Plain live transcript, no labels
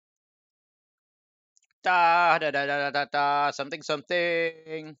Da da da da da da something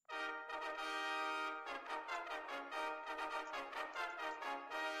something.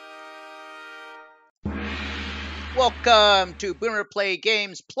 Welcome to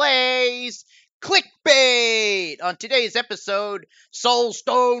BoomerPlayGamez Plays Clickbait! On today's episode,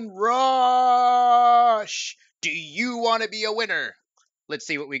 Soulstone Rush! Do you want to be a winner? Let's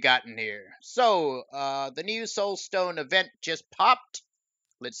see what we got in here. So, the new Soulstone event just popped.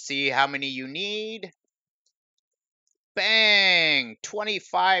 Let's see how many you need. Bang!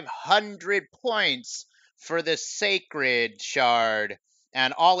 2,500 points for the Sacred Shard.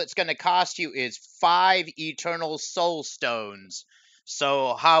 And all it's going to cost you is 5 Eternal Soul Stones.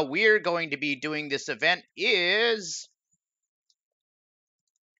 So how we're going to be doing this event is...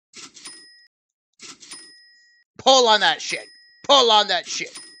 pull on that shit. Pull on that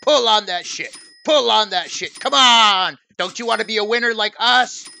shit. Pull on that shit. Pull on that shit. Come on! Don't you want to be a winner like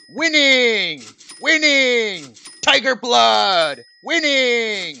us? Winning! Winning! Tiger blood!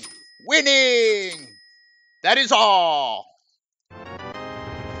 Winning! Winning! That is all.